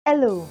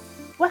Hello,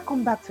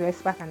 welcome back to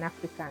Expert and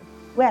African,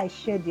 where I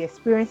share the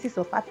experiences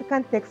of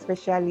African tech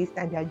specialists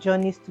and their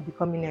journeys to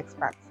becoming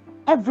experts.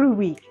 Every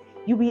week,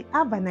 you will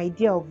have an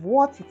idea of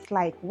what it's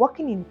like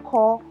working in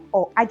core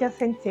or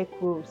adjacent tech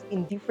roles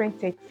in different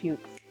tech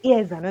fields.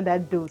 Here's another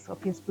dose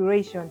of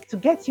inspiration to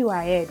get you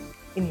ahead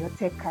in your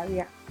tech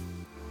career.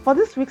 For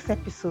this week's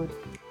episode,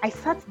 I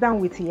sat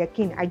down with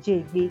Yekeen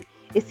Ajeigbe,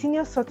 a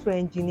senior software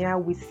engineer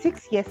with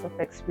 6 years of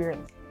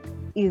experience.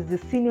 He is the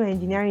senior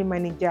engineering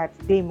manager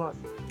at Deimos,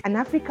 an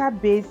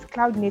Africa-based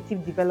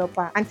cloud-native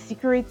developer and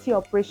security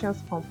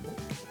operations company.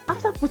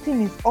 After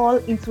putting his all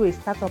into a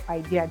startup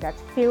idea that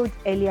failed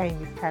earlier in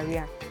his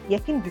career,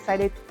 Yekeen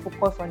decided to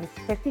focus on a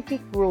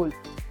specific role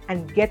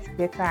and get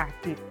better at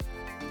it.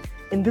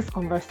 In this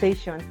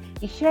conversation,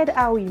 he shared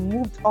how he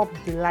moved up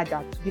the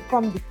ladder to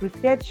become the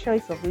preferred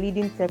choice of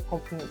leading tech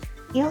companies.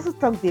 He also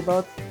talked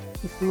about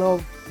his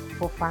love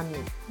for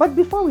farming. But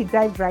before we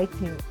dive right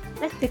in,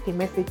 let's take a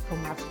message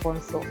from our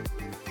sponsor.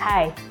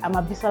 Hi, I'm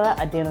Abisola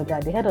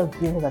Adenoga, the head of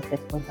business at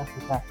TechPoint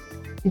Africa.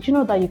 Did you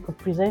know that you could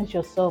present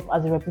yourself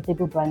as a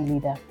reputable brand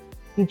leader?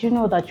 Did you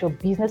know that your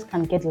business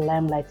can get the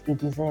limelight it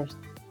deserves?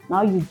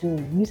 Now you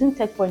do. Using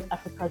TechPoint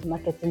Africa's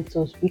marketing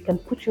tools, we can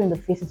put you in the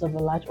faces of a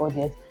large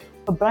audience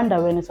for brand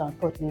awareness and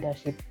thought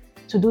leadership.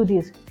 To do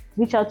this,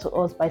 reach out to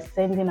us by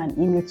sending an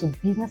email to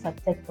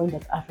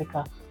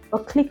business@techpoint.africa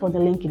or click on the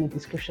link in the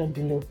description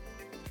below.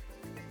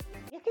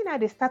 Yekeen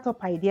had a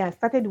startup idea and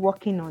started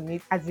working on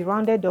it as he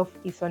rounded off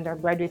his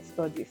undergraduate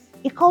studies.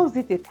 He calls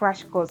it a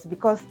crash course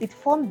because it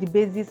formed the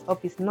basis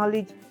of his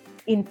knowledge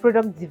in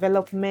product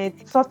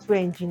development, software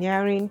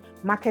engineering,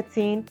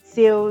 marketing,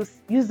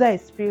 sales, user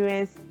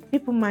experience,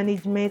 people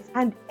management,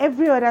 and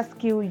every other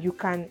skill you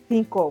can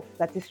think of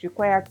that is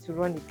required to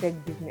run a tech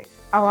business.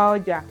 Our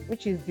Oja,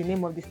 which is the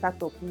name of the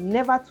startup,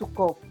 never took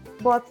off,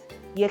 but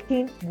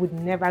Yekeen would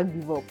never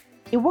give up.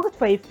 He worked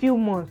for a few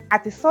months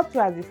at a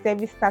software as a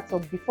service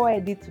startup before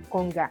heading to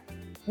Konga,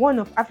 one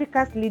of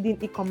Africa's leading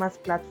e-commerce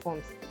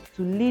platforms,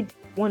 to lead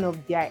one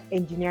of their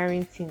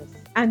engineering teams.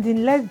 And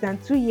in less than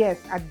 2 years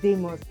at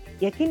Deimos,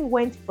 Yekeen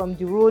went from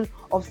the role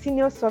of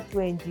senior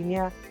software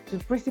engineer to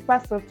principal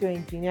software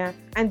engineer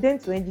and then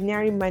to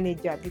engineering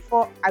manager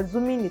before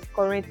assuming his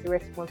current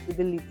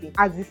responsibility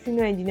as the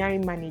senior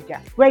engineering manager,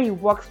 where he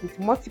works with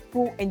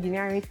multiple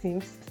engineering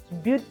teams to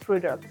build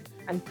products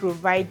and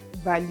provide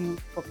value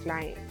for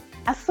clients.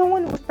 As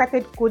someone who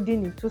started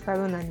coding in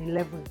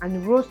 2011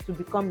 and rose to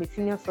become a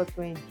senior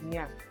software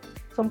engineer,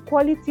 some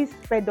qualities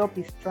sped up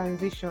his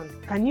transition.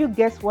 Can you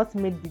guess what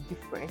made the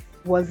difference?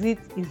 Was it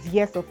his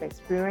years of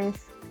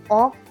experience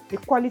or the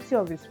quality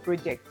of his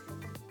projects?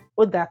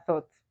 Oda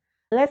thought.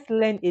 Let's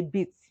learn a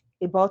bit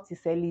about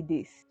his early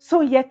days.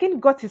 So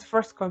Yekeen got his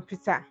first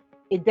computer,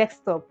 a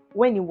desktop,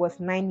 when he was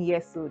 9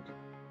 years old.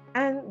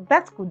 And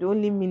that could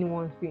only mean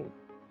one thing.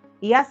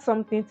 He had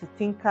something to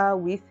tinker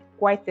with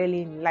quite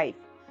early in life.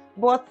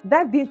 But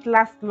that didn't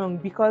last long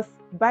because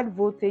bad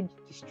voltage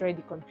destroyed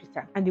the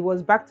computer and he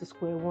was back to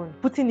square one,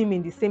 putting him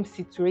in the same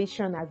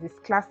situation as his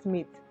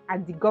classmates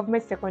at the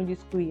government secondary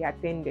school he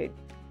attended.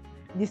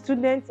 The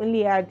students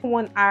only had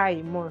 1 hour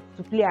a month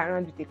to play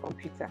around with a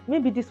computer.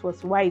 Maybe this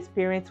was why his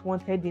parents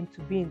wanted him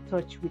to be in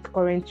touch with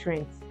current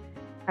trends,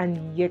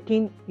 and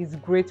Yekeen is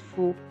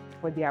grateful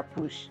for their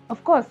push.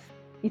 Of course,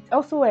 it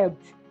also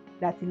helped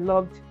that he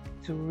loved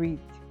to read.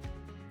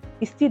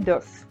 He still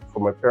does. For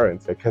my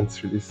parents, I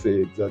can't really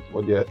say exactly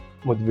what their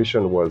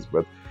motivation was,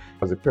 but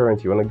as a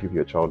parent, you want to give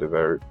your child the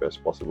very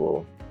best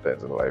possible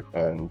things in life.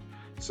 And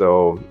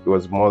so it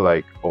was more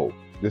like, oh,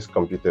 these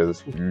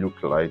computers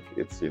look like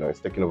it's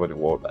taking over the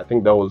world. I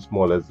think that was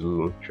more or less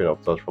the train of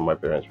thought from my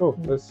parents. Oh,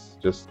 let's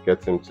just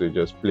get him to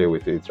just play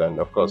with it. And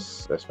of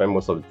course, I spent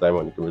most of the time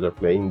on the computer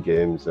playing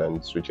games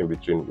and switching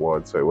between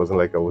words. So it wasn't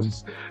like I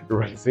was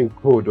writing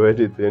code or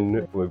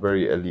anything from a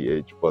very early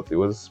age, but it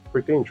was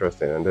pretty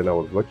interesting. And then I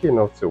was lucky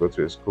enough to go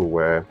to a school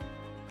where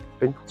I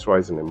think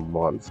twice in a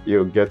month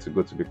you'll get to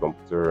go to the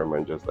computer room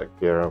and just like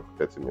play around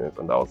for 30 minutes.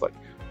 And that was like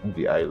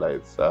the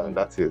highlights. And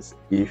that is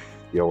if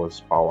there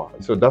was power.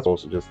 So that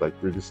also just like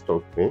really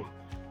stuck me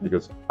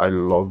because I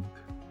loved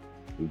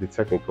the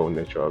technical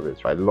nature of it.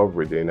 I love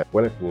reading.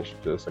 When I finished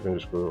the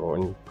secondary school or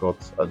when I got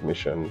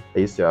admission, I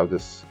used to have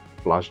this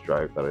flash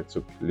drive that I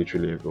took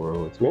literally everywhere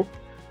with me.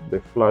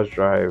 The flash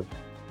drive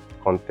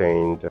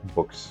contained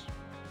books,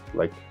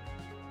 like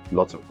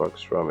lots of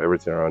books, from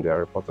everything around the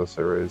Harry Potter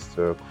series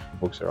to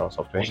books around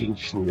software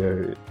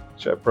engineering,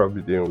 which I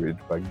probably didn't read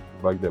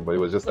back then, but it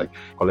was just like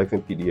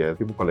collecting PDFs.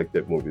 People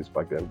collected movies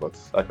back then, but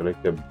I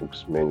collected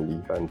books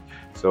mainly. And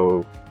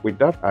so with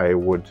that, I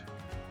would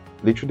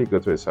literally go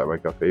to a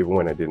cyber cafe, even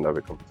when I didn't have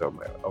a computer of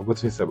my own. I'll go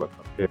to a cyber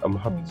cafe. I'm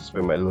happy to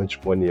spend my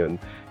lunch money on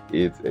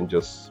it and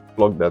just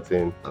plug that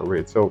in and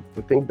read. So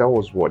I think that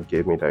was what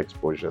gave me that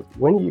exposure.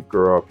 When you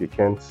grow up, you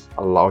can't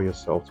allow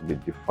yourself to be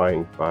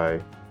defined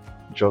by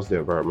just the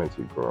environment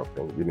you grow up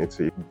in. You need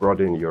to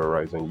broaden your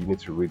horizon. You need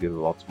to read a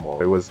lot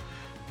more. It was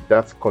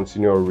that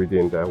continual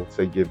reading that I would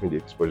say gave me the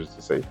exposure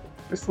to say,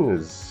 this thing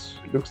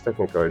it looks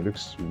technical, it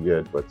looks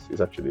weird, but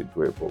it's actually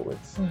doable.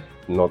 It's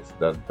not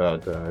that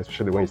bad,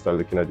 especially when you start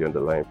looking at the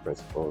underlying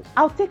principles.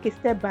 I'll take a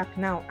step back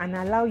now and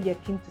allow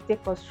Yekeen to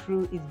take us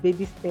through his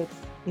baby steps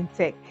in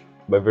tech.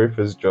 My very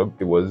first job,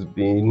 it was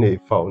being a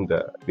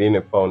founder. Being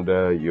a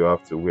founder, you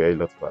have to wear a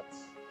lot of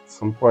hats. At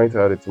some point,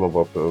 I had a team of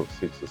up to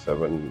 6 or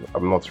 7.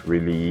 I'm not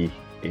really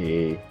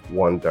a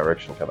one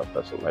direction kind of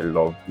person. I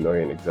love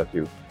knowing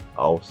exactly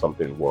how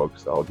something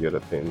works, how the other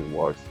thing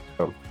works.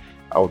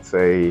 I would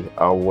say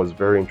I was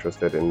very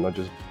interested in not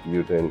just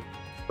building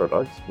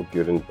products, but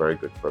building very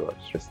good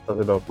products. I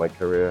started off my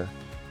career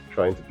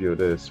trying to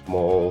build a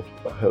small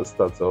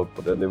startup,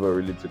 but that never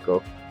really took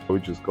off,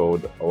 which is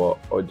called our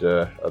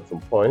Oja at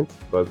some point,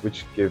 but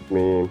which gave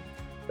me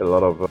a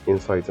lot of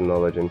insight and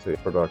knowledge into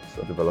product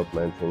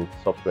development, in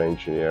software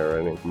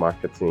engineering, in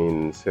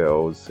marketing,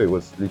 sales. So it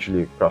was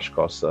literally a crash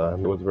course. It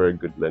was a very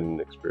good learning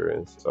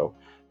experience. So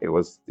it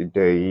was the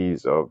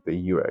days of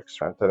the UX.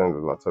 I attended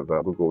a lot of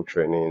Google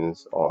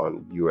trainings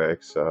on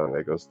UX,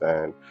 Lego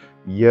stand.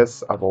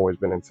 Yes, I've always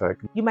been in tech.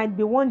 You might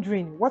be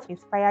wondering what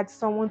inspired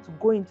someone to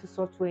go into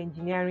software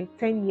engineering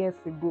 10 years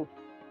ago,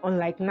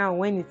 unlike now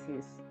when it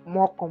is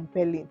more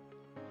compelling.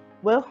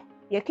 Well,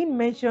 Yekeen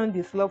mentioned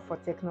his love for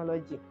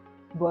technology,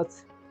 but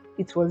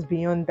it was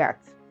beyond that.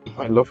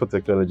 My love for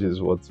technology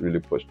is what really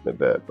pushed me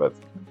there, but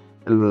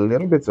a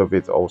little bit of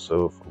it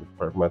also from the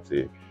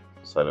pragmatic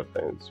side of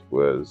things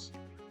was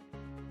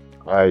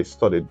I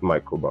studied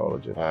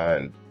microbiology,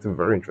 and it's a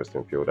very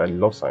interesting field. I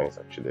love science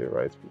actually,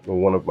 right?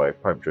 One of my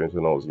pipe dreams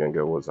when I was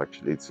younger was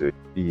actually to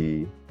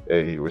be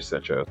a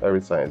researcher. I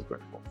read science but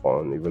for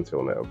fun even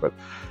till now, but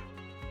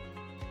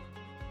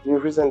the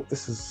reason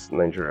this is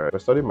Nigeria, I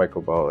studied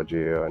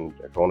microbiology, and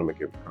if I want to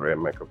make a career in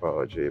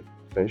microbiology,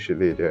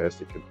 potentially the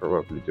best you could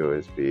probably do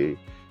is be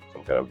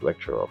some kind of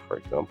lecturer, for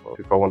example.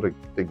 If I want to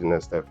take the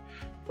next step,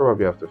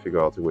 probably have to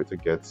figure out a way to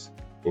get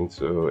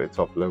into a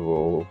top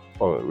level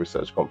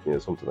research company or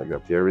something like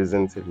that. There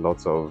isn't a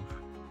lot of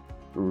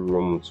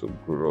room to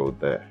grow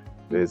there.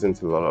 There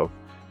isn't a lot of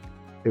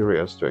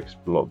areas to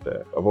explore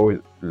there. I've always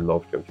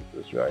loved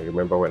computers. I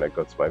remember when I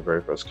got my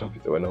very first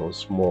computer when I was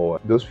small.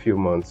 Those few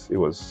months, it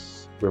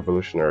was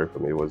revolutionary for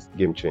me. It was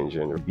game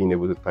changing. Being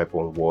able to type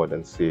on Word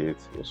and see it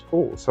was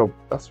cool. So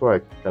that's why I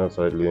kind of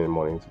started leaning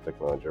more into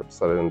technology. I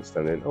started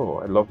understanding, oh,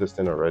 I love this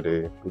thing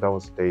already. And that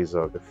was days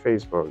of the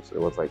Facebooks. It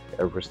was like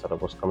every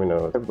startup was coming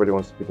out. Everybody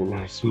wants to be the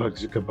next Mark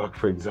Zuckerberg,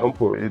 for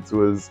example. It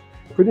was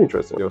pretty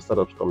interesting. There were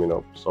startups coming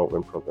up,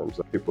 solving problems.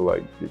 People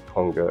like the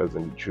Kongas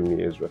and the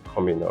Jumias were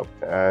coming up.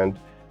 And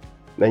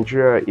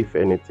Nigeria, if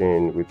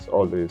anything, with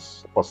all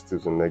these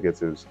positives and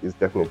negatives, is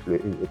definitely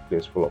a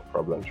place full of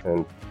problems.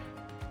 And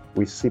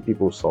we see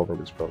people solving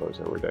these problems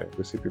every day.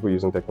 We see people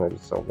using technology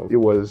to solve them. It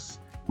was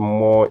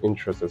more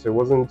interesting. So it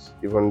wasn't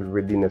even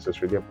really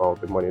necessarily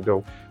about the money,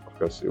 though, of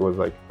course, it was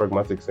like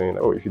pragmatic saying,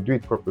 oh, if you do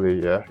it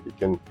properly, yeah, it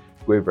can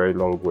go a very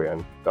long way.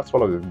 And that's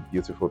one of the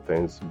beautiful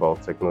things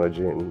about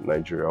technology in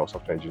Nigeria, or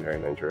software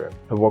engineering in Nigeria.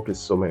 I've worked with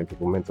so many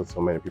people, mentored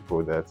so many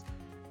people that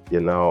they're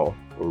now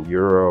in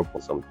Europe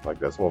or something like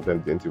that. Some of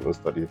them didn't even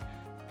study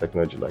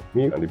technology like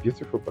me. And the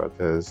beautiful part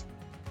is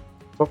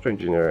software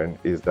engineering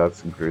is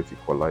that great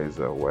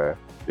equalizer where,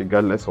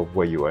 regardless of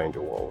where you are in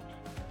the world,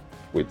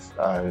 with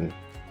a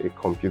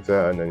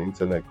computer and an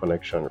internet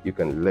connection, you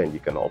can learn, you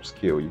can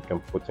upskill, you can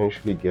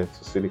potentially get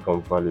to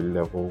Silicon Valley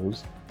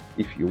levels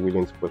if you're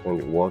willing to put in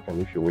the work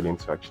and if you're willing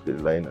to actually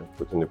learn and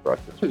put in the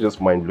practice. It's just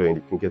mind-blowing.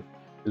 You can get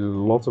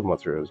lots of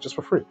materials just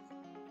for free.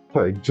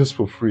 Like just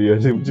for free,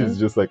 and which is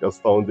just like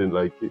astounding.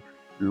 Like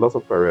lots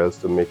of areas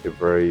to make a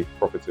very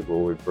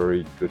profitable, a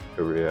very good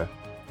career,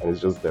 and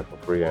it's just there for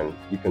free, and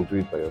you can do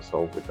it by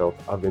yourself without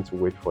having to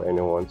wait for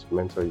anyone to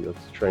mentor you,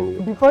 to train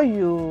you. Before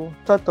you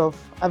thought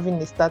of having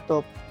a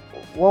startup,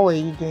 what were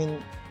you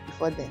doing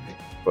before then?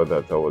 For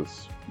that, I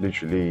was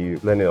literally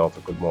learning how to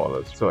code more or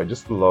less. So I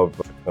just love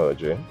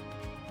technology.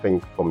 I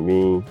think for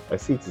me, I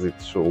see it as a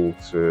tool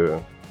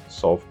to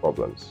solve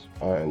problems,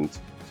 and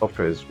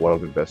software is one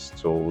of the best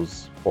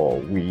tools for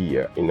we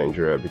in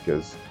Nigeria,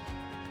 because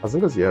as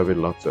long as you have a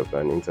laptop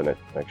and internet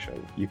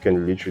connection, you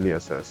can literally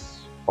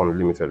access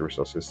unlimited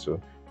resources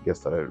to get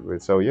started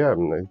with. So yeah,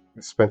 I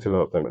spent a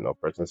lot of time in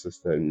operating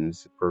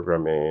systems,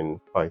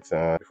 programming,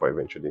 Python, before I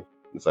eventually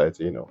decided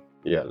to,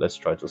 let's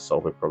try to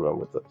solve a problem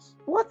with this.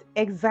 What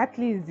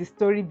exactly is the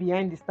story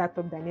behind the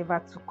startup that never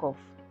took off?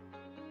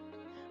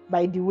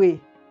 By the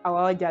way,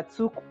 our Oja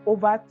took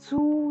over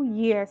 2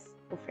 years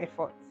of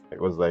effort.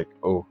 It was like,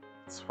 oh,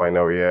 it's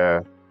final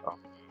year.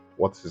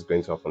 What is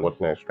going to happen? What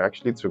next? I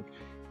actually took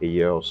a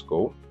year of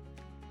school,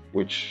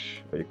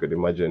 which you could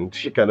imagine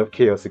the kind of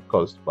chaos it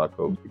caused back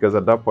home. Because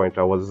at that point,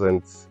 I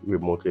wasn't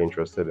remotely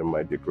interested in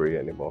my degree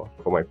anymore.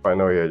 For my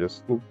final year, I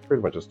just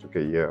pretty much just took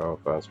a year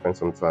off and spent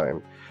some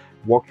time.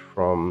 Worked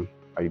from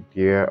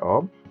Idea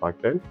Hub back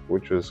then,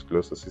 which was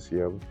close to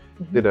CCM.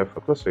 Did that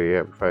for close to a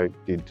year before I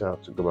did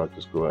have to go back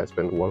to school. I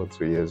spent 1 or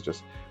 2 years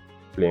just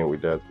playing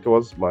with that. It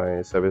was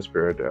my service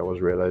period. I was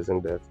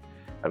realizing that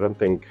I don't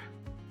think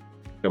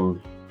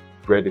I'm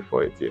ready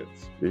for it yet,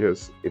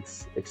 because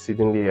it's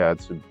exceedingly hard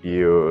to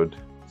build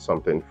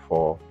something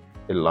for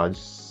a large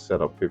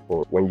set of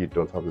people when you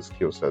don't have the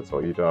skill sets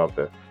or you don't have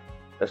the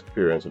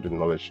experience or the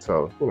knowledge.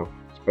 So,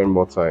 spend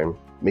more time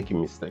making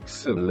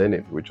mistakes and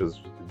learning, which was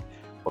the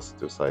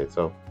positive side.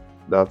 So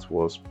that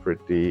was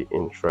pretty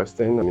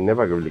interesting. I mean,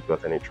 never really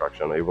got any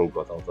traction. I even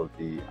got out of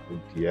the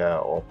idea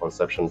or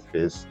conception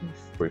phase.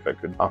 So if I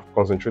could have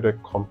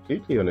concentrated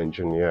completely on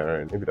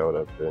engineering, maybe that would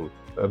have been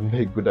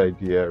a good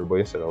idea. But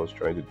instead, I was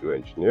trying to do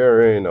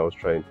engineering. I was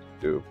trying to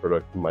do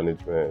product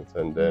management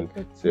and then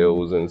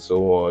sales and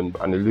so on.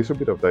 And a little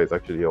bit of that is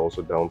actually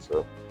also down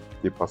to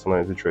the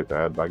personality trait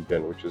I had back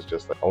then, which is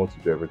just like I want to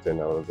do everything.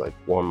 I was like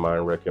one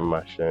man wrecking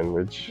machine,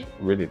 which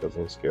really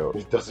doesn't scale.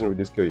 It doesn't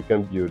really scale. You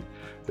can't build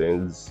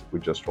things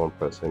with just one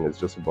person. It's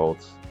just about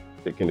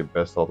taking the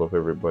best out of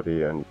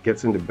everybody and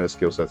getting the best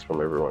skill sets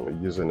from everyone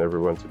and using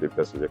everyone to the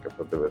best of their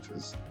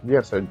capabilities.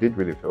 Yes, I did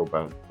really feel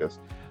bad because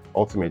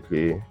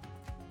ultimately,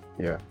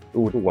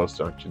 who wants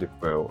to actually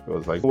fail? It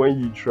was like when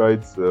you try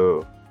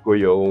to go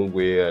your own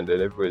way and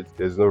then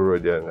there's no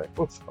road there, and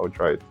like, I'll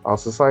try it. Our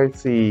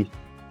society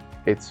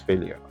hates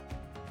failure.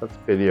 That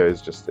failure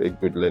is just a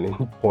good learning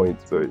point.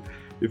 So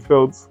it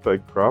felt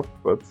like crap,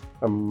 but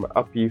I'm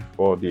happy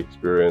for the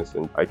experience,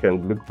 and I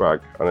can look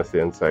back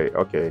honestly and say,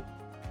 okay,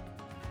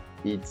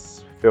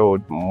 it's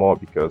failed more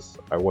because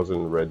I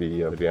wasn't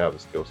ready, I didn't have the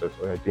skill set,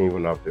 or I didn't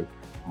even have the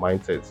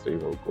mindset to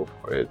even go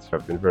for it.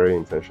 I've been very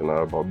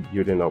intentional about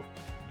building up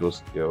those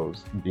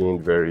skills,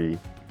 being very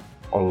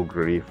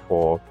hungry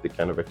for the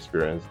kind of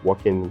experience,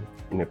 working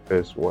in a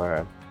place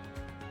where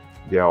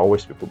there are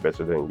always people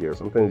better than you.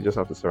 Sometimes you just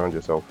have to surround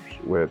yourself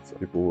with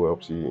people who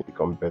help you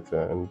become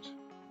better, and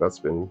that's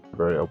been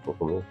very helpful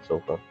for me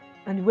so far.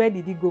 And where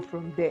did you go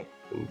from there?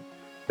 And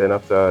then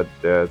after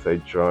that, I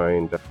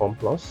joined Form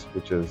Plus,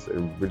 which is a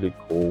really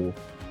cool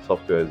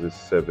software as a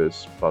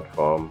service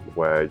platform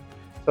where I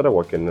started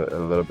working a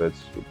little bit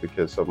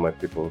because of my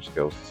people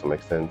skills to some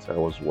extent. I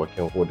was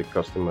working with the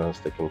customers,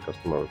 taking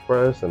customer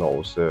requests, and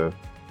also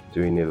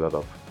doing a lot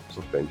of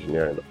software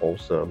engineering.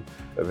 Also,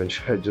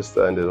 eventually, I just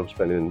ended up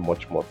spending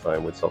much more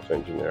time with software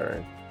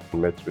engineering. I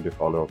met with the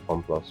founder of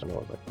OnePlus, and I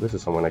was like, this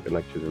is someone I can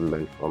actually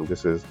learn from.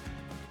 This is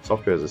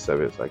software as a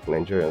service, like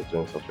Nigerians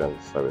doing software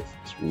as a service.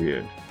 It's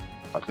weird,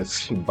 at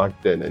least back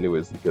then,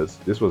 anyways, because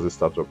this was a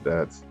startup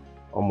that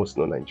almost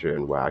no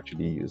Nigerian were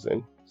actually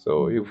using.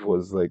 So it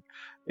was like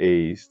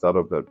a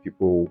startup that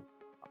people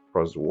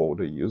across the world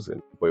are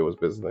using, but it was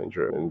based in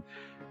Nigeria. And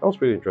that was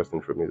pretty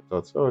interesting for me.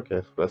 I thought,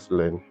 okay, let's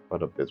learn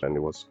part of this. And it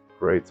was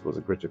great. It was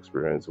a great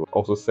experience. It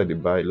also set the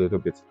bar a little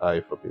bit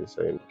high for me,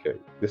 saying, okay,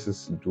 this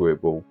is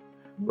doable,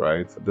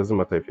 right? It doesn't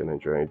matter if you're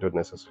Nigerian, you don't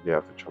necessarily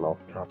have to churn out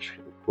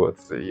production, but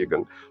you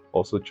can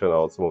also churn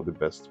out some of the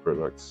best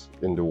products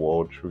in the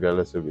world,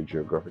 regardless of your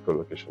geographical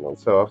location.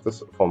 So after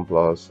Form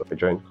Plus, I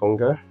joined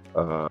Konga.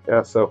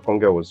 So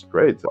Konga was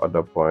great at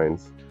that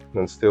point,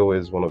 and still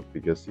is one of the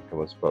biggest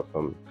e-commerce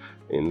platforms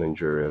in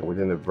Nigeria.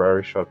 Within a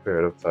very short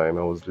period of time,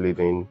 I was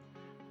leading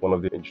one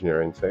of the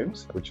engineering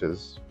teams, which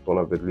is one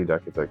of the lead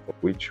architects,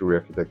 which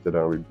re-architected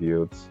and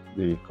rebuilt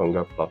the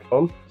Konga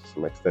platform to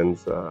some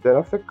extent. Then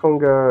after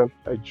Konga,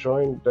 I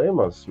joined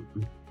Deimos.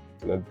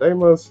 And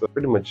Deimos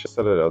pretty much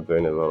started out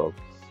doing a lot of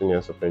senior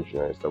software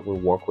engineering stuff. We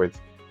work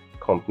with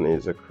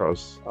companies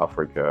across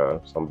Africa,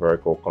 some very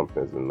cool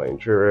companies in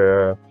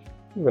Nigeria,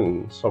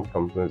 even some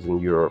companies in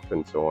Europe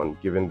and so on,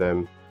 giving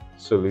them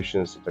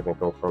solutions to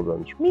technical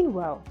problems.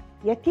 Meanwhile,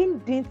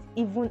 Yekeen didn't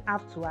even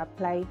have to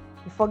apply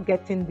before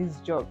getting these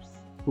jobs.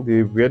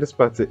 The weirdest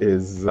part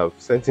is I've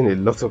sent in a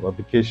lot of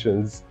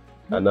applications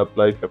and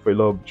applied for a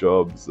lot of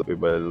jobs in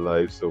my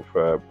life so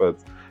far, but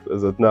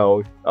as of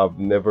now, I've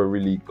never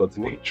really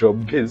gotten a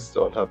job based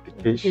on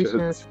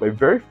applications. My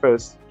very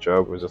first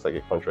job was just like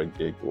a contract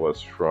gig. It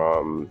was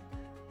from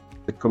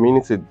the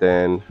community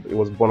then. It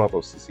was born out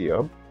of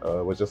CCM.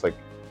 It was just like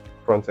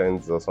front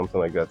ends or something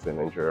like that in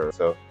Nigeria.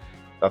 So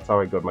that's how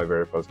I got my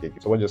very first gig.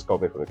 Someone just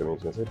called me from the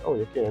community and said, oh,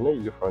 okay, I know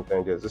you do front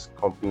end. There's this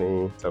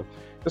company. So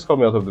just called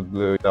me out of the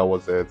blue. That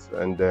was it.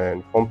 And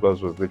then Form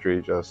Plus was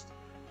literally just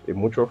a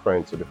mutual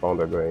friend to the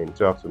founder going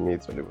to have to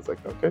meet. And it was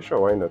like, okay, sure,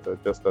 why not? I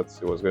just thought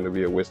it was going to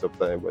be a waste of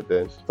time. But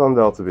then it turned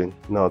out to be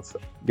not.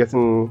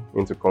 Getting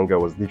into Konga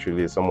was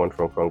literally someone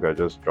from Konga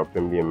just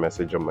dropping me a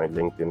message on my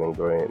LinkedIn and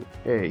going,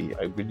 hey,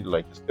 I really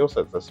like your skill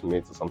set, let's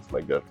meet or something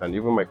like that. And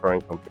even my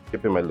current company,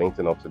 keeping my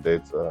LinkedIn up to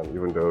date,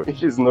 even though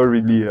it's not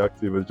really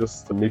active, it's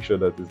just to make sure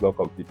that it's not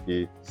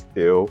completely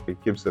stale.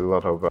 It keeps a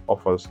lot of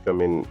offers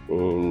coming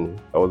in.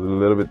 I was a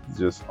little bit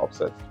just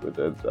upset with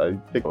it. I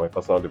take my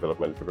personal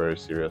development very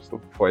seriously.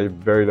 For a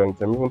very long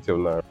time, even till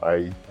now,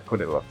 I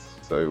code a lot.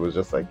 So it was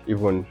just like,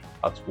 even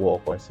at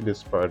work, when I see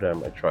this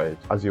paradigm, I try it.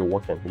 As you're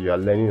working, you are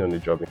learning on the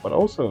job. But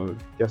also,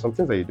 there are some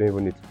things that you don't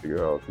even need to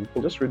figure out. You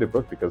can just read a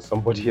book because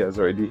somebody has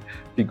already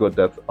figured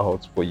that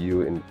out for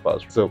you in the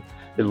past. So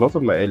a lot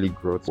of my early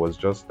growth was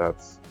just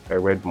that I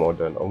read more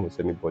than almost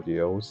anybody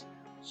else.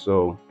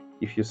 So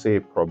if you say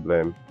a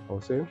problem,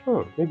 I'll say,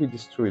 maybe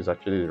this tool is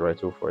actually the right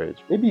tool for it.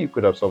 Maybe you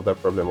could have solved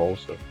that problem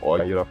also,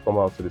 or you'd have come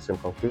out to the same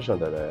conclusion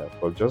that I have.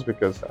 But just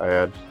because I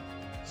had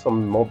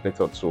some more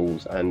better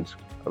tools and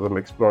as I'm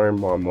exploring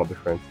more and more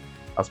different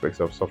aspects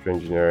of software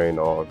engineering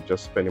or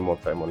just spending more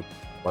time on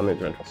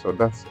management. So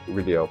that's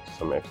really helped to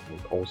some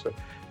extent also.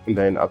 And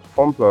then at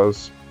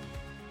FormPlus,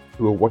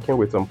 we were working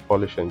with some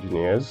Polish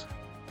engineers.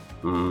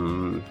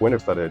 When I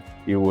started,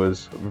 it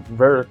was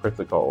very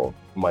critical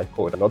of my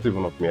code, not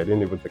even of me. I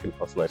didn't even take it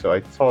personally. So I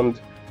turned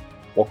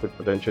what could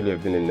potentially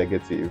have been a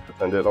negative,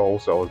 and then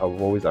also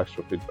I've always asked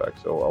for feedback.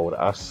 So I would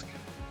ask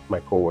my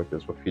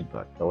coworkers for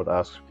feedback. I would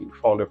ask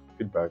founder for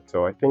feedback.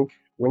 So I think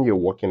when you're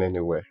working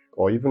anywhere,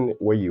 or even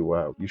where you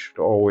are, you should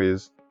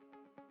always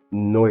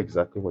know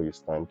exactly where you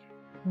stand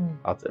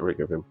at every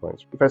given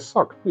point. If I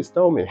suck, please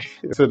tell me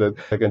so that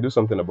I can do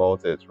something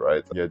about it,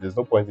 right? Yeah, there's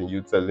no point in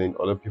you telling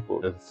other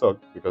people that it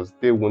sucked because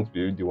they won't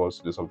be the ones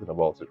to do something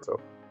about it. So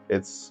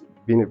it's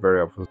been very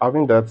helpful.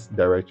 Having that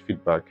direct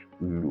feedback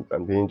loop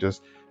and being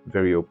just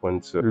very open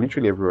to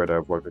literally everywhere that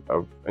I've worked.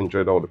 I've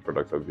enjoyed all the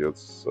products I've built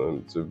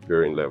to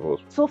varying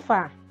levels. So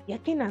far,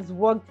 Yekeen has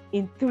worked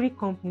in 3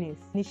 companies.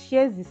 He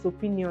shares his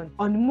opinion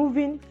on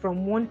moving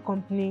from one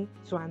company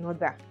to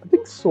another. I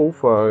think so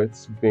far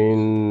it's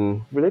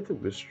been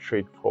relatively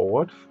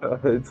straightforward.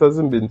 It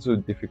hasn't been too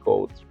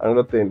difficult.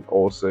 Another thing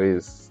also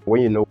is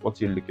when you know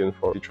what you're looking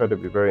for, you try to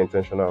be very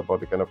intentional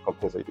about the kind of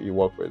companies that you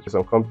work with.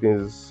 Some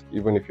companies,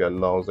 even if you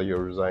announce that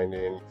you're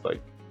resigning, it's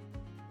like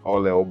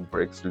all hell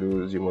breaks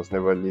loose, you must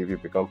never leave, you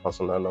become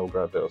persona non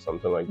grata or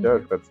something like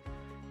that. But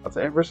at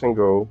every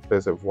single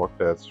place I've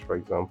worked at, for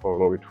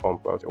example, with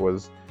FormPlus, it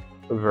was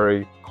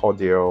very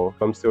cordial.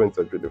 I'm still in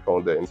touch with the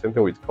founder. And same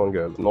thing with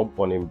Konga, not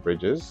burning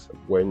bridges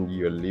when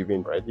you're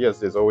leaving, right? Yes,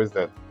 there's always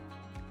that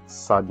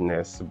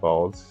sadness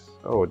about,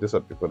 oh, these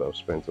are people that have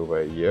spent over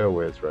a year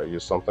with, right? You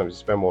sometimes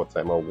spend more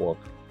time at work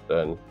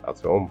than at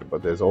home,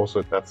 but there's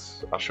also that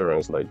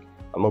assurance, like,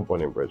 I'm not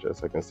burning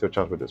bridges. I can still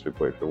chat with these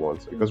people if you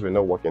want. Because we're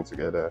not working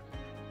together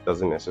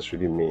doesn't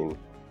necessarily mean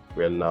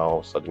we're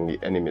now suddenly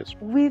enemies.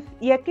 With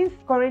Yekeen's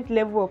current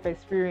level of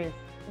experience,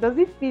 does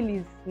he feel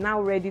he's now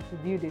ready to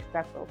build a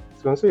startup?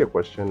 To answer your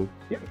question,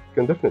 yeah, you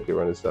can definitely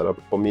run a startup.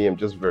 For me, I'm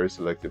just very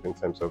selective in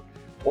terms of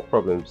what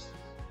problems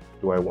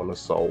do I want to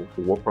solve?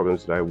 What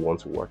problems do I want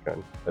to work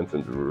on? And to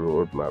the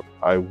roadmap,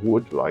 I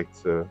would like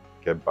to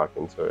get back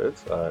into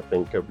it. I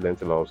think I've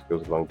learned a lot of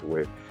skills along the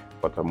way,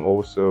 but I'm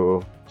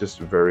also just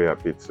very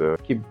happy to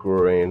keep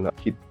growing,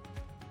 keep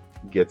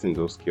getting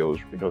those skills,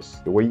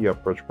 because the way you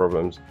approach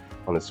problems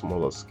on a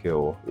smaller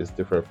scale is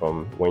different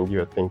from when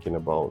you're thinking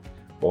about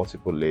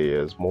multiple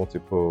layers,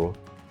 multiple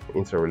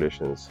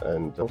interrelations,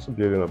 and also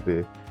building up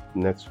the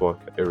network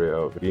area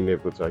of being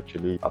able to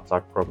actually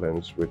attack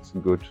problems with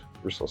good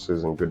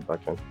resources and good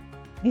backend.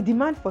 The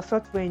demand for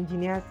software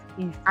engineers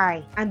is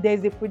high, and there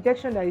is a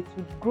projection that it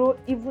would grow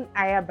even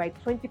higher by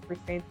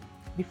 20%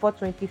 before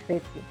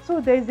 2030. So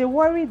there is a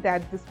worry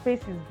that the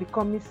space is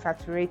becoming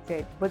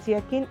saturated, but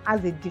Yekeen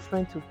has a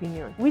different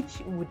opinion, which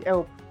would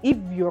help if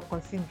you're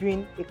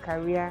considering a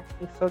career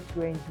in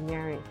software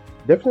engineering.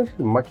 Definitely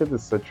the market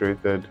is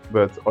saturated,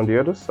 but on the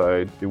other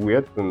side, the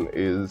weird thing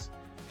is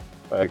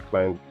a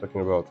client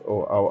talking about,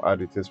 oh, how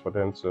hard it is for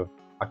them to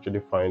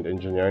actually find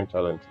engineering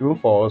talent. Even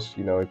for us,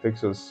 it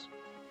takes us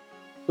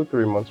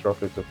 2-3 months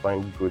roughly to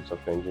find good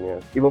software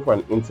engineers. Even for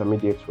an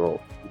intermediate role,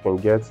 you can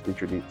get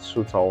literally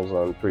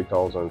 2,000,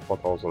 3,000,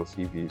 4,000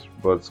 CVs.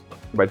 But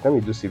by the time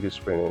you do CV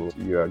screening,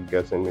 you are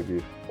getting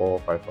maybe 400 or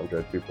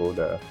 500 people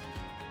there.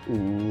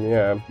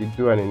 Yeah, you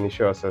do an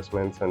initial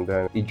assessment and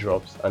then it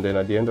drops. And then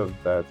at the end of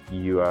that,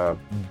 you are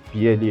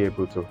barely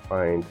able to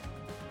find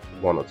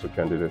 1 or 2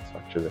 candidates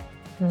actually.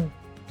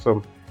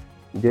 So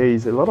there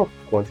is a lot of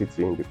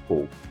quantity in the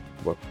pool,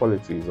 but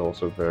quality is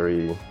also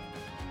very.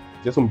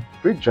 There's some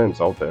great gems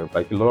out there,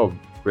 like a lot of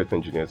great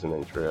engineers in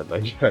Nigeria.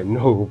 Like I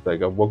know,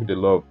 like I've worked with a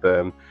lot of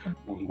them.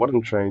 What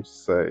I'm trying to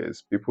say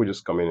is people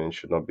just coming in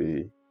should not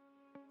be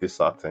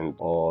disheartened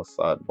or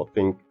sad, but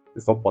think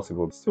it's not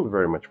possible. It's still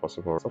very much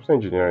possible. Software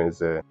engineering is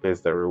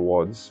there's the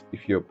rewards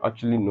if you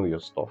actually know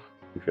your stuff.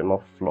 If you're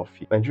not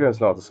fluffy, Nigerians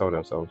know how to sell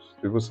themselves.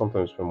 People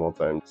sometimes spend more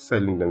time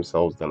selling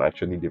themselves than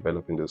actually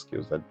developing the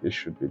skills that they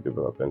should be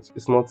developing.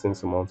 It's not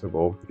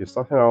insurmountable. If you're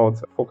starting out,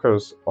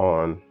 focus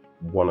on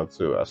 1 or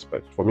 2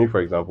 aspects. For me,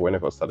 for example, when I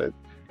first started,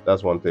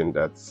 that's one thing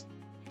that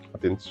I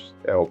didn't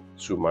help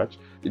too much.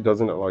 It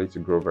doesn't allow you to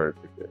grow very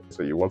quickly.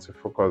 So you want to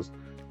focus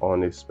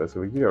on a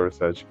specific area of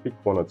research, pick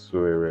 1 or 2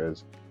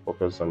 areas,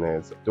 focus on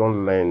it.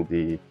 Don't learn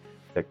the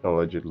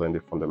technology, learn the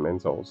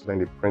fundamentals, learn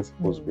the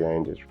principles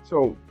behind it.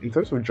 So in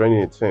terms of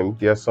joining a team,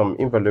 there are some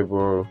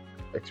invaluable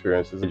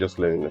experiences just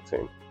learning a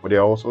team. But there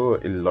are also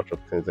a lot of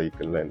things that you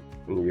can learn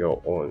on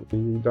your own.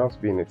 You don't have to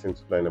be in a team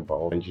to learn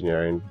about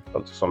engineering,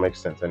 to some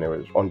extent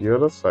anyways. On the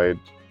other side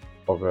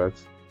of it,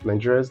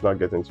 Nigeria is now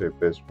getting to a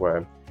place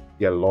where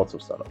there are lots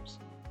of startups.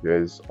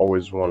 There's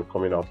always one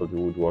coming out of the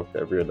woodwork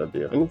every other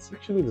day. And it's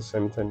actually the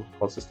same thing,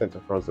 consistent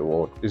across the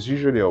world. There's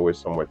usually always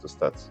somewhere to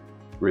start,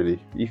 really,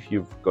 if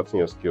you've gotten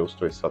your skills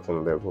to a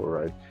certain level,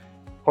 right?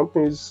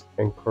 Companies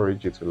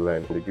encourage you to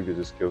learn. They give you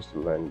the skills to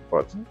learn,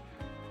 but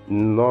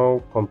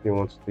no company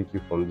wants to take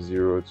you from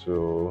 0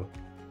 to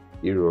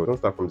hero. Don't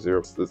start from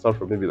 0. Start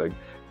from maybe like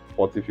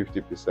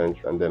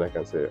 40-50%, and then I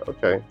can say,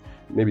 okay,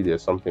 maybe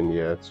there's something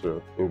here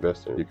to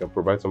invest in. You can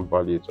provide some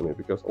value to me,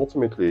 because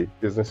ultimately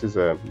businesses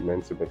are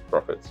meant to make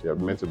profits. You're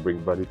meant to bring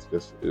value to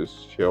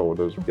this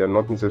shareholders. They're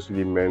not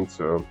necessarily meant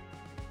to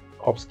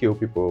upskill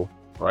people,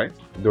 right?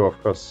 Though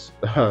of course,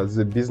 as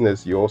a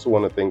business, you also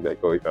want to think like,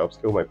 oh, if I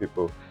upskill my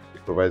people,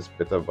 it provides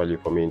better value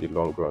for me in the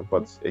long run.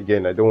 But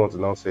again, I don't want to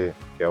now say,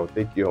 okay, I'll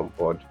take you on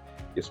board.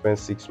 You spend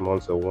 6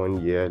 months or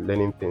 1 year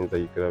learning things that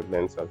you could have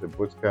learned as a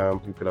boot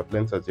camp, you could have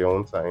learned at your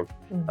own time,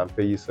 and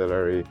pay you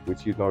salary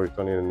with you not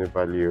returning any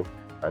value.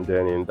 And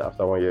then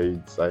after 1 year, you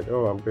decide,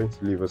 oh, I'm going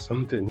to leave or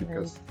something,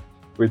 because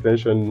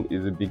retention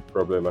is a big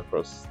problem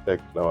across tech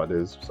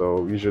nowadays.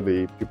 So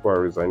usually people are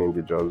resigning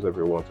the jobs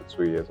every 1 to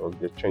 2 years, or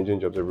they're changing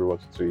jobs every 1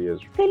 to 2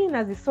 years. Failing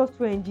as a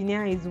software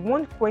engineer is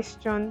one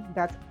question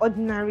that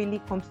ordinarily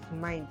comes to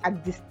mind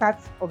at the start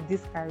of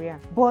this career.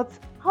 But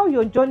how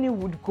your journey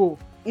would go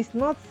is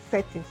not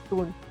set in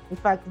stone. In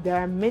fact, there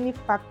are many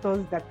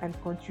factors that can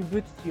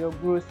contribute to your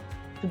growth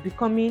to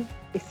becoming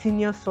a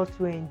senior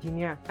software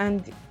engineer.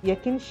 And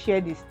Yekeen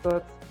shared his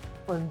thoughts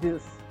on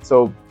this.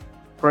 So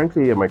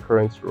currently in my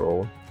current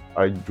role,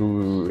 I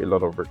do a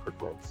lot of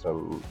recruitment.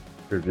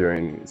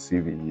 Reviewing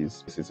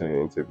CVs, sitting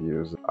in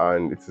interviews,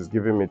 and it is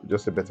giving me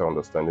just a better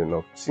understanding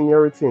of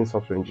seniority in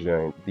software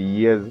engineering. The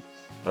years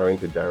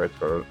aren't a direct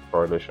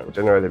correlation.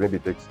 Generally, maybe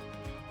it takes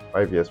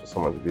 5 years for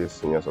someone to be a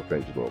senior software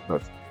engineer,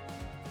 but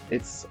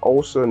it's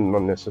also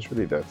not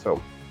necessarily that.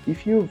 So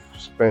if you've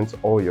spent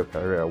all your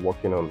career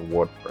working on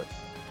WordPress,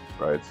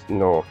 right?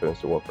 No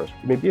offense to WordPress.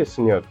 You may be a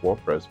senior at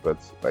WordPress, but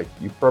like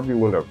you probably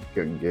wouldn't have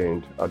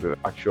gained the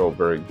actual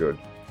very good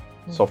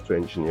software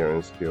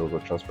engineering skills or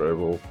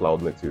transferable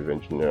cloud native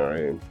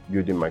engineering,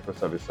 building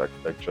microservice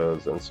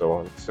architectures, and so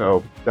on.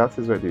 So that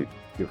is where the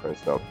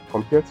difference now.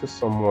 Compared to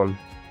someone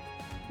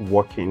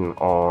working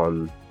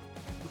on,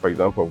 for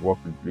example, I've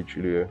worked with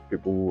literally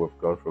people who have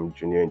gone from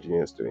junior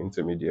engineers to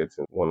intermediates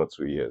in 1 or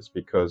 2 years,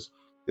 because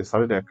they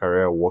started their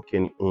career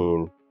working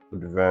in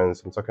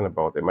advanced. I'm talking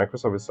about the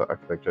microservice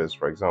architectures,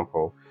 for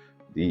example,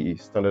 the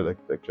standard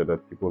architecture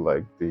that people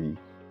like the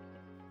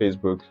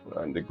Facebook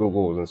and the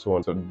Googles and so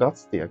on. So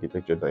that's the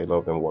architecture that a lot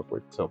of them work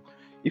with. So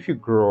if you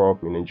grow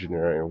up in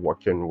engineering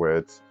working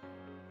with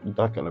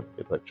that kind of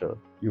architecture,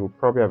 you will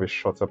probably have a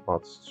shorter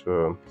path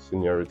to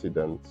seniority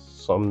than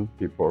some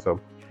people. So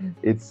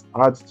it's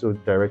hard to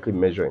directly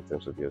measure in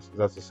terms of years.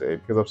 That's to say,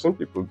 because I've seen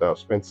people that have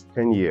spent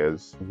 10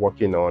 years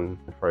working on,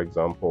 for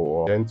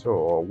example, Dental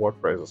or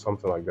WordPress or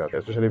something like that,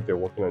 especially if they're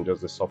working on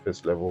just the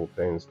surface level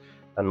things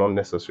and not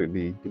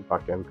necessarily the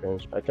back-end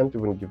things. I can't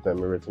even give them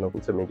a rating of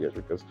intermediate,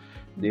 because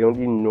they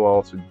only know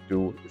how to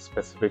do a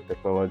specific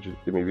technology.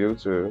 They may be able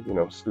to,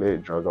 slay a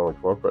dragon with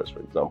WordPress,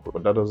 for example,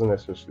 but that doesn't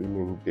necessarily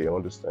mean they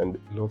understand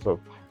a lot of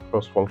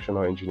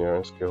cross-functional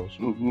engineering skills.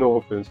 No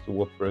offense to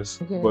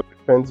WordPress, but it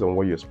depends on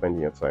where you're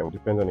spending your time. It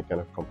depends on the kind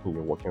of company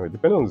you're working with. It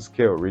depends on the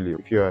scale, really.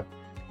 If you're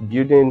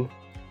building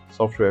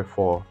software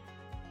for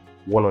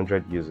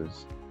 100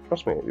 users,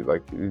 trust me,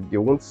 they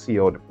won't see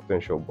all the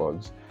potential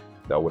bugs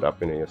that would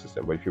happen in your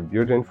system. But if you're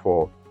building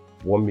for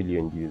 1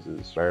 million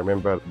users, I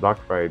remember Black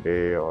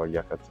Friday or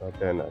Yakata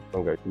then at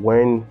Konga,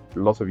 when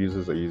lots of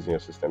users are using your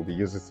system, they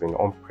use it in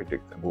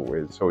unpredictable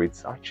ways. So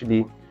it's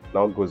actually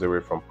now goes away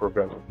from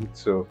programming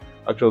to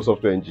actual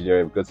software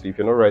engineering, because if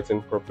you're not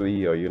writing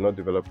properly or you're not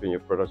developing your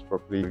products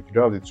properly, if you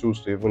don't have the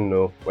tools to even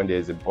know when there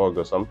is a bug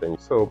or something.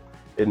 So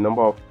a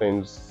number of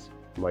things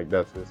like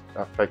that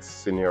affects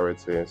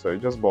seniority. So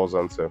it just boils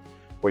down to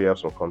where you have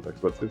some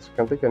context, but it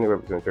can take anywhere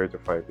between 3 to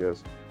 5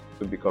 years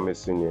to become a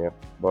senior.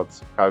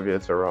 But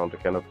caveats around the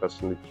kind of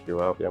person that you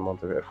have, the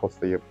amount of effort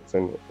that you're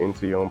putting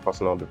into your own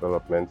personal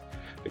development,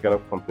 the kind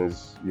of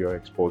companies you're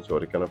exposed to, or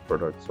the kind of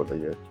products that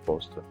you're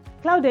exposed to.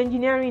 Cloud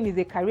engineering is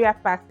a career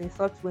path in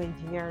software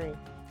engineering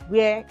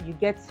where you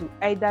get to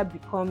either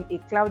become a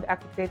cloud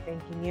architect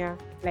engineer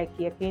like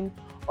Yekeen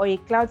or a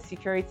cloud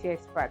security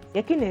expert.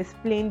 Yekeen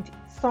explained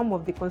some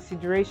of the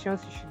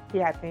considerations you should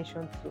pay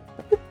attention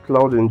to.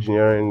 Cloud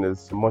engineering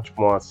is much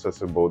more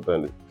accessible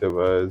than it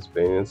ever has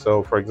been.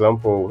 So, for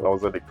example, I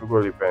was at a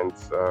Google event,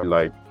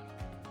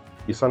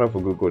 you sign up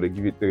for Google, they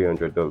give you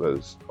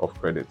 $300 of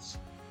credits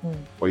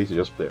for you to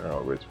just play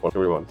around with for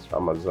 3 months.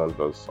 Amazon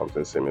does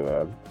something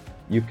similar.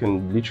 You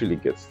can literally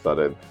get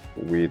started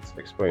with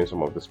exploring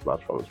some of these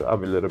platforms.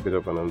 Have a little bit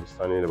of an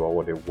understanding about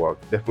what they work.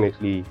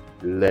 Definitely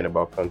learn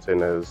about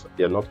containers.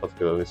 They're not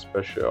particularly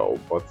special,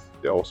 but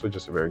they're also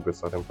just a very good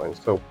starting point.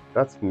 So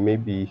that's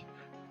maybe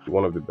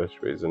one of the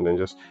best ways. And then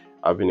just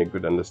having a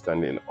good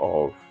understanding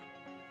of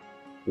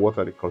what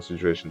are the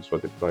considerations for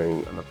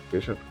deploying an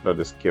application, what are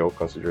the scale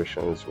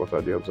considerations, what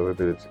are the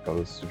observability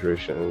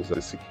considerations,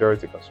 the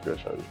security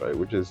considerations, right,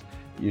 which is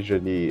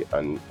usually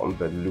an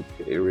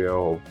underlooked area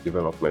of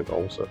development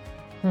also.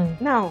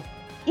 Now,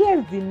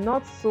 here's the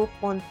not so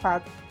fun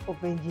part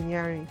of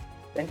engineering.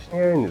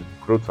 Engineering is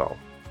brutal.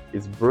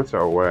 It's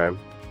brutal where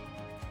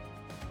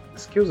the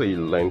skills that you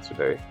learn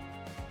today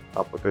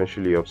are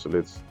potentially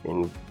obsolete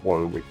in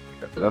 1 week.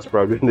 That's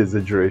probably an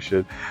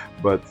exaggeration,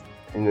 but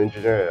in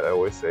engineering, I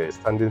always say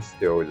standing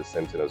still is the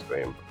same thing as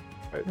going.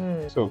 Right?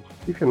 Hmm. So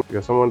if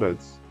you're someone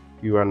that's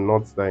you are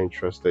not that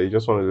interested, you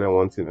just want to learn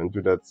one thing and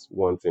do that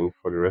one thing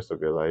for the rest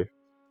of your life,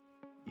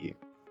 yeah,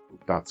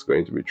 that's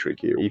going to be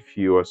tricky. If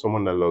you are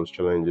someone that loves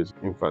challenges,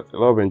 in fact, a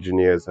lot of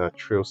engineers are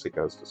thrill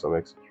seekers to some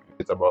extent.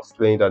 It's about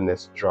slaying that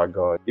next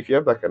dragon. If you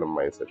have that kind of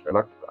mindset,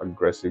 right, that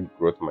aggressive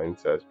growth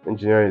mindset,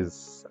 engineering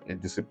is a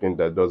discipline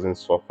that doesn't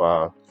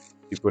suffer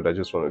people that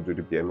just want to do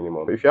the bare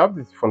minimum. If you have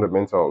these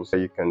fundamentals,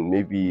 you can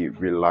maybe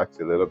relax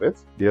a little bit.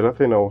 The other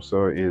thing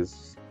also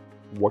is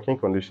working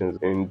conditions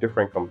in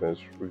different companies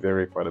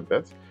vary quite a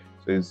bit.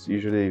 So it's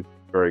usually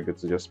very good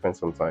to just spend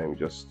some time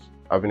just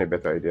having a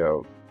better idea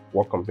of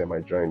what company am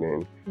I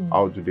joining,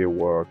 how do they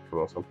work,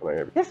 or something like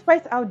that.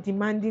 Despite how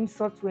demanding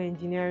software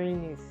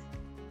engineering is,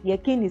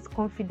 Yekeen is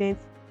confident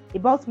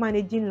about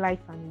managing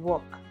life and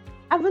work.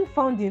 Having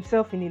found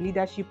himself in a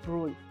leadership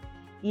role,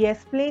 he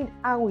explained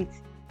how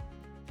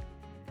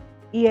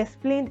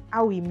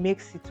he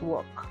makes it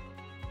work.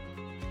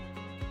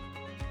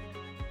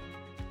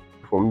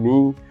 For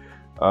me,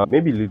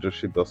 maybe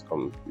leadership does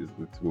come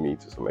easily to me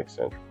to some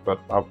extent, but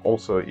I've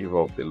also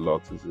evolved a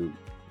lot as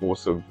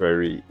also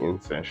very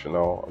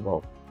intentional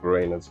about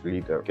growing as a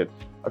leader, get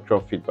actual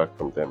feedback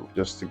from them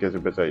just to get a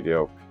better idea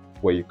of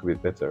where you could be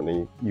better.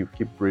 And you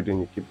keep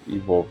reading, you keep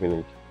evolving,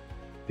 you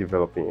keep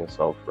developing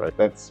yourself, right?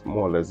 That's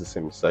more or less the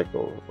same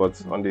cycle.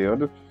 But on the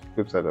other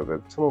flip side of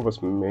it, some of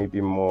us may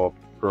be more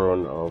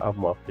prone or have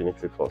more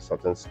affinity for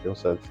certain skill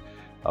sets.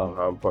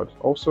 But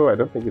also, I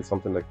don't think it's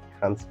something that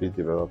can't be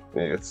developed.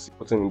 It's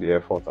putting in the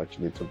effort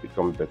actually to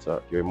become better.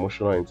 Your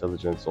emotional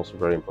intelligence is also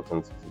very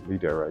important as a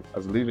leader, right?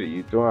 As a leader,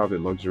 you don't have the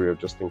luxury of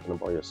just thinking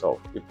about yourself.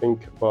 You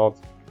think about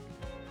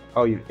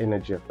how your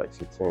energy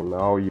affects your team,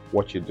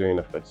 what you're doing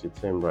affects your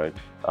team, right?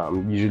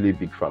 I'm usually a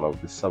big fan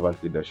of the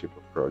servant leadership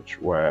approach,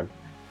 where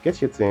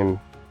get your team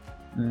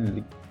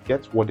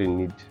get what they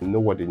need, know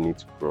what they need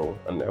to grow,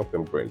 and help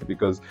them grow.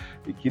 Because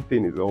the key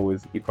thing is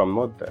always, if I'm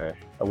not there,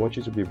 I want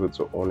you to be able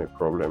to own a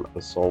problem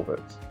and solve it.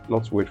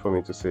 Not wait for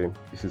me to say,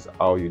 this is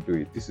how you do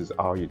it, this is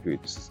how you do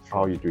it, this is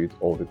how you do it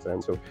all the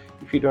time. So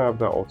if you don't have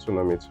that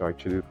autonomy to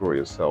actually grow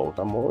yourself,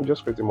 I'm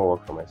just creating more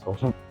work for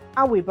myself.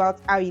 How about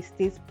how he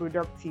stays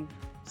productive?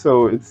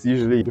 So it's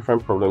usually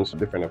different problems,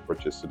 different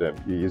approaches to them.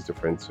 You use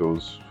different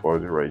tools for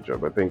the right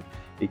job. I think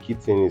a key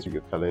thing is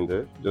your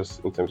calendar,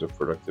 just in terms of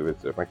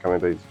productivity. My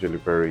calendar is usually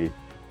very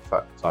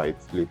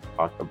tightly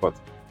packed, but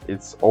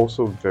it's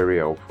also very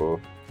helpful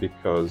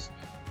because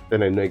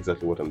then I know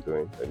exactly what I'm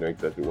doing. I know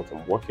exactly what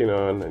I'm working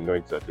on. I know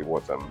exactly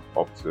what I'm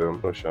up to.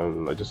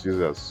 Notion, I just use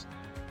it as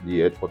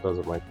the headquarters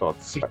of my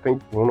thoughts. I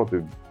think one of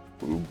the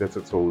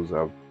better tools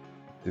I've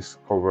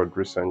discovered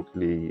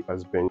recently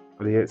has been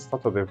at the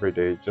start of every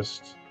day,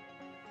 just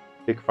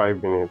take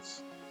 5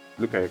 minutes,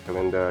 look at your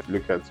calendar,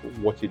 look at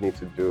what you need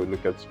to do,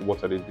 look at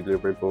what are the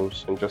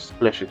deliverables, and just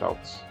flesh it out.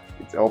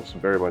 It helps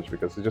very much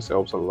because it just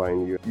helps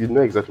align you. You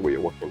know exactly what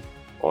you're working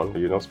on.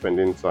 You're not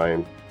spending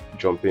time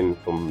jumping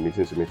from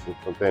meeting to meeting,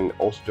 but then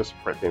also just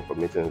prepping for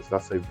meetings.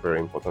 That's a very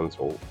important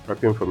tool.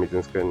 Prepping for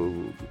meetings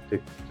can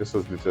take just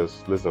as little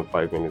as less than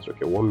 5 minutes.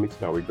 Okay, what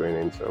meeting are we going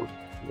into?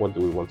 What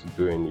do we want to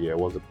do in here?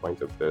 What's the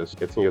point of this?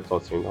 Getting your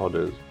thoughts in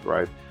order,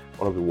 right?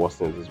 One of the worst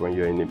things is when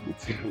you're in a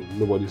meeting,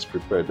 nobody's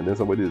prepared, and then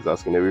somebody is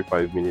asking every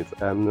 5 minutes,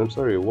 I'm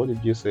sorry, what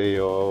did you say,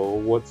 or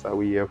what are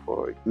we here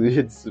for?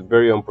 It's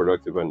very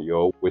unproductive and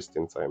you're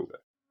wasting time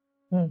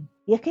there.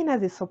 Yekeen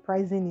has a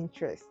surprising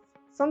interest,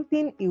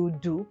 something he would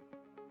do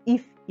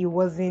if he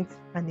wasn't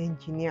an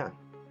engineer.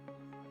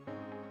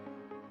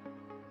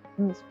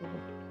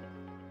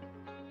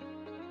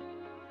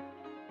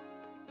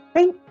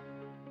 Thank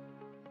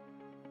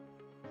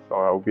So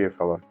I'll be a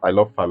farmer. I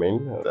love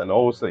farming and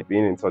also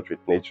being in touch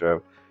with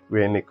nature.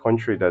 We're in a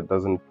country that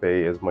doesn't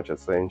pay as much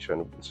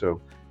attention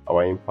to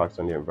our impact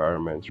on the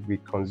environment. We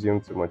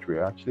consume too much.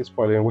 We're actually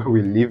spoiling where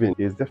we live in.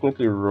 There's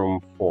definitely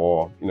room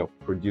for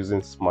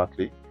producing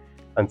smartly,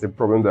 and it's a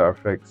problem that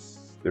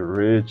affects the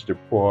rich, the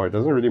poor. It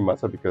doesn't really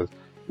matter because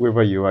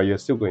wherever you are, you're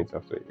still going to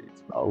have to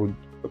eat. I would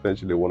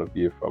potentially want to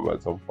be a farmer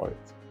at some point.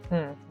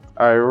 I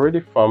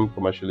already farm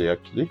commercially,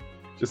 actually.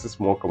 Just a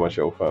small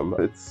commercial farm.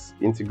 It's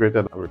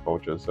integrated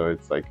agriculture, so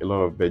it's like a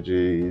lot of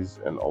veggies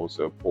and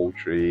also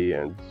poultry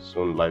and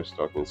soon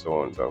livestock and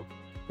so on. So,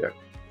 yeah.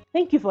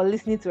 Thank you for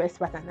listening to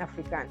Expert and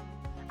African.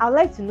 I'd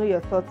like to know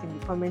your thoughts in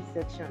the comment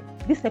section.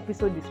 This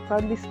episode is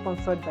proudly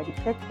sponsored by the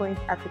TechPoint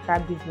Africa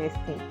business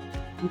team.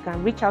 You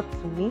can reach out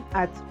to me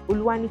at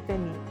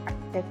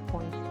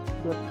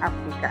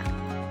uluwanifemi@techpoint.africa.